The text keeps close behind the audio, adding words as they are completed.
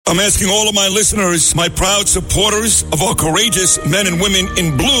I'm asking all of my listeners, my proud supporters of our courageous men and women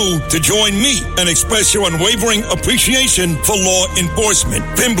in blue, to join me and express your unwavering appreciation for law enforcement.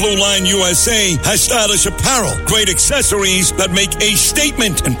 Thin Blue Line USA has stylish apparel, great accessories that make a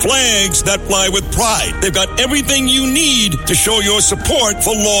statement, and flags that fly with pride. They've got everything you need to show your support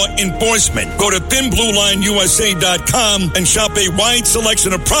for law enforcement. Go to thinbluelineusa.com and shop a wide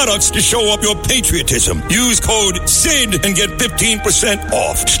selection of products to show up your patriotism. Use code SID and get 15%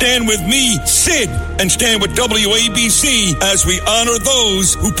 off. Stand with me, Sid, and stand with WABC as we honor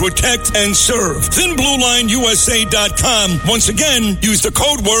those who protect and serve. thinbluelineusa.com. Once again, use the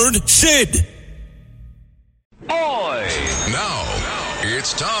code word SID. Oi! Now,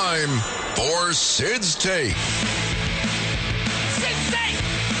 it's time for Sid's Take. Sid's Take!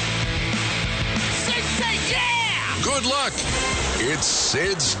 Sid's Take, yeah! Good luck. It's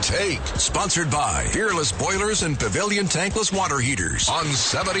Sid's Take, sponsored by Peerless Boilers and Pavilion Tankless Water Heaters on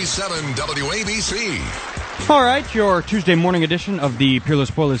 77 WABC. All right, your Tuesday morning edition of the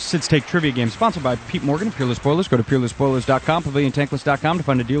Peerless Boilers Sid's Take Trivia Game, sponsored by Pete Morgan, Peerless Boilers. Go to peerlessboilers.com, paviliontankless.com to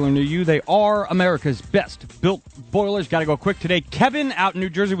find a dealer near you. They are America's best-built boilers. Got to go quick today. Kevin out in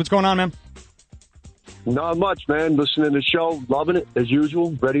New Jersey. What's going on, man? Not much, man. Listening to the show, loving it, as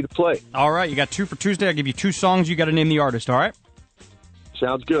usual, ready to play. All right, you got 2 for Tuesday. I'll give you 2 songs. You got to name the artist, all right?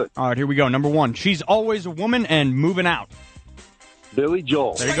 Sounds good. All right, here we go. Number 1, She's Always a Woman and Moving Out. Billy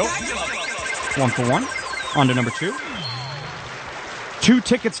Joel. There you go. 1 for 1. On to number 2. 2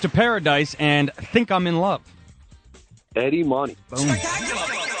 Tickets to Paradise and Think I'm in Love. Eddie Money. Boom. 2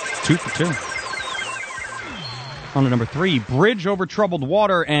 for 2. On to number 3, Bridge Over Troubled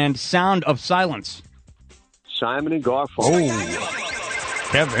Water and Sound of Silence. Simon and Garfunkel. Oh,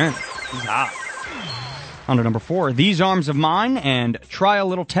 Kevin. He's hot. On to number 4, These Arms of Mine and Try a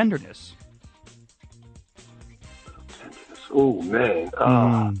Little Tenderness. Oh, man.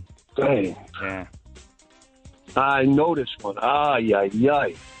 Dang. Yeah. I know this one.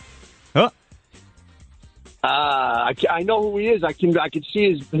 Yay. Huh? I know who he is. I can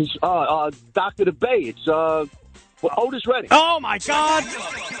see his Doctor the Bay. It's Otis Redding. Oh, my God.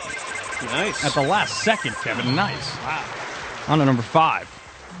 Nice. At the last second, Kevin. Nice. Wow. On to number 5.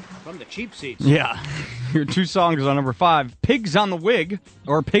 From the cheap seats. Yeah. Your 2 songs on number 5. Pigs on the Wig,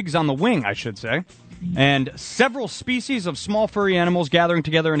 or Pigs on the Wing, I should say. And several species of small furry animals gathering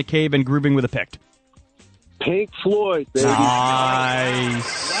together in a cave and grooving with a pict. Pink Floyd, baby.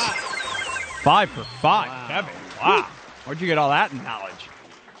 Nice. 5 for 5, wow. Kevin. Wow. Where'd you get all that knowledge?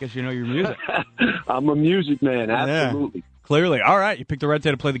 Guess you know your music. I'm a music man, absolutely. Yeah, clearly. All right, you picked the right day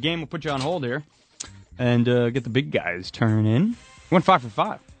to play the game. We'll put you on hold here and get the big guys turning in. You went 5 for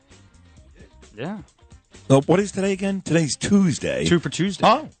 5. Yeah. What is today again? Today's Tuesday. 2 for Tuesday.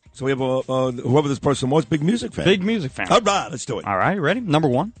 Oh. So we have whoever this person was, big music fan. Big music fan. All right, let's do it. All right, ready? Number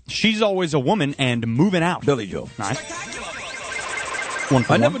 1, She's Always a Woman and Moving Out. Billy Joel. Nice. 1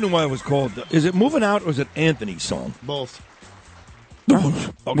 for 1. Never knew why it was called. Is it Moving Out or is it Anthony's song? Both.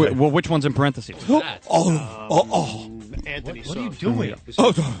 Okay. Well, which one's in parentheses? Anthony's what are you song. doing?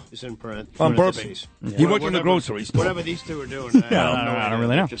 It's in parentheses. On purpose. Yeah. He went to the grocery store. Whatever these two are doing. I don't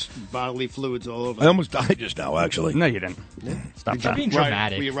really know. Just bodily fluids all over. I almost died just now, actually. No, you didn't. Stop that. Being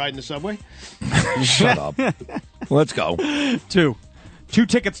dramatic. Were you riding the subway? Shut up. Let's go. 2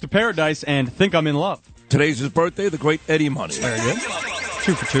 Tickets to Paradise and Think I'm in Love. Today's his birthday, the great Eddie Money. Very good.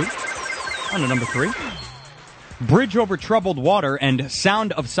 2 for 2. On to number 3. Bridge Over Troubled Water and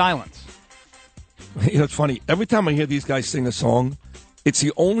Sound of Silence. You know, it's funny. Every time I hear these guys sing a song, it's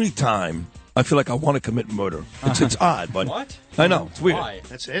the only time I feel like I want to commit murder. It's odd, but What? I know it's weird. Why?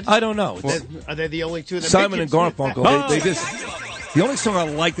 That's it? I don't know. Are they the only two that Simon make and it? Garfunkel. They just the only song I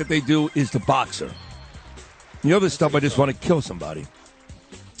like that they do is The Boxer. The other stuff, I just want to kill somebody.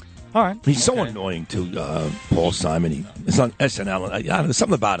 All right. He's so annoying to Paul Simon. He's on SNL. I don't know,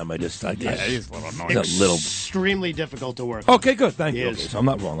 something about him. he's a little annoying. He's a little. Extremely difficult to work with. Okay, good. Thank you. He Okay, is. so I'm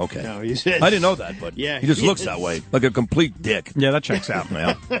not wrong. Okay. No, he's I didn't know that, but Yeah, he just he looks is. that way, like a complete dick. Yeah, that checks out.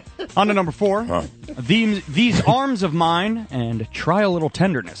 Yeah. On to number 4. Huh. These Arms of Mine and Try a Little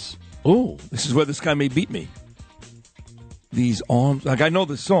Tenderness. Oh, this is where this guy may beat me. These arms, like I know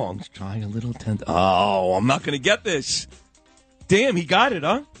the songs. Try a little tender. Oh, I'm not going to get this. Damn, he got it,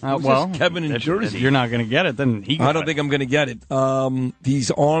 huh? Who's Well, this Kevin in if Jersey. you're not going to get it, then he got I don't think I'm going to get it. These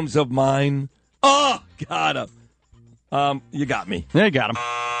arms of mine. Oh, got him. You got me. Yeah, you got him.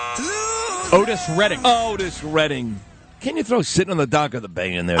 Otis Redding. Otis Redding. Can you throw Sitting on the Dock of the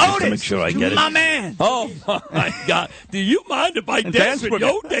Bay in there just to make sure I get it? My man. Oh, my God. Do you mind if I dance with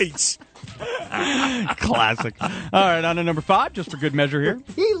your dates? Classic. All right, on to number 5, just for good measure here.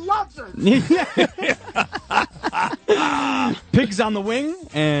 He loves her. Pigs on the wing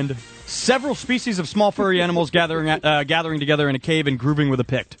and several species of small furry animals gathering together in a cave and grooving with a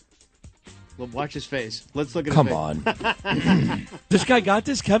pict. Well, watch his face. Let's look at Come his face. on. This guy got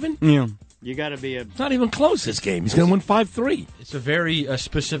this, Kevin? Yeah. You got to be a... It's not even close, this game. He's going to win 5-3. It's a very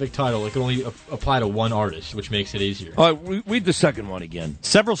specific title. It can only apply to one artist, which makes it easier. All right, read the second one again.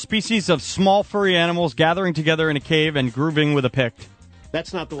 Several species of small furry animals gathering together in a cave and grooving with a pict.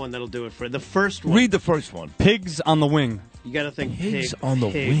 That's not the one that'll do it for the first one. Read the first one. Pigs on the wing. You got to think Pigs on the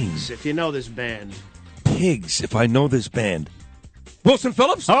pigs. wing. If you know this band. Pigs, if I know this band. Wilson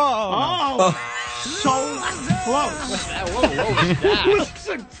Phillips? Oh, so close.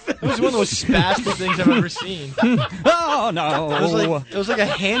 It was one of those spastic things I've ever seen. Oh, no. It was like a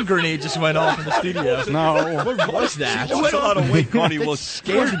hand grenade just went off in the studio. No. What was that? There went a lot of weight, Connie. It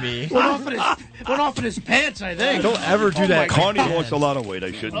scared me. Went off in his pants, I think. Don't ever do that. Connie lost a lot of weight.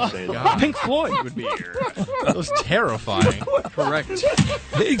 I shouldn't say that. Pink Floyd would be here. That was terrifying. Correct.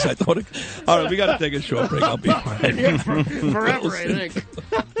 Pigs, I thought. All right, we got to take a short break. I'll be right back. Forever, I think.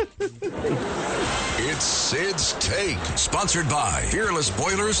 It's Sid's Take, sponsored by Fearless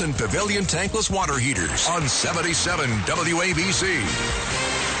Boilers and Pavilion Tankless Water Heaters on 77 WABC.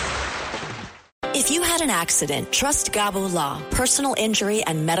 If you had an accident, trust Gabo Law, personal injury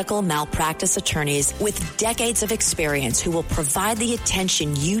and medical malpractice attorneys with decades of experience who will provide the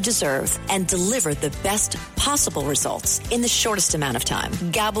attention you deserve and deliver the best possible results in the shortest amount of time.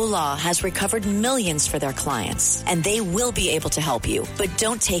 Gabo Law has recovered millions for their clients, and they will be able to help you. But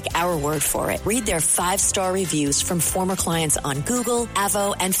don't take our word for it. Read their 5-star reviews from former clients on Google,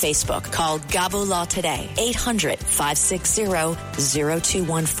 Avo, and Facebook. Call Gabo Law today,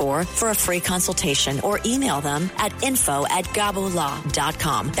 800-560-0214 for a free consultation, or email them at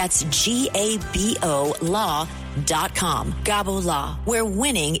info@gabolaw.com. That's GABO law.com. Gabo Law, where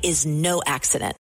winning is no accident.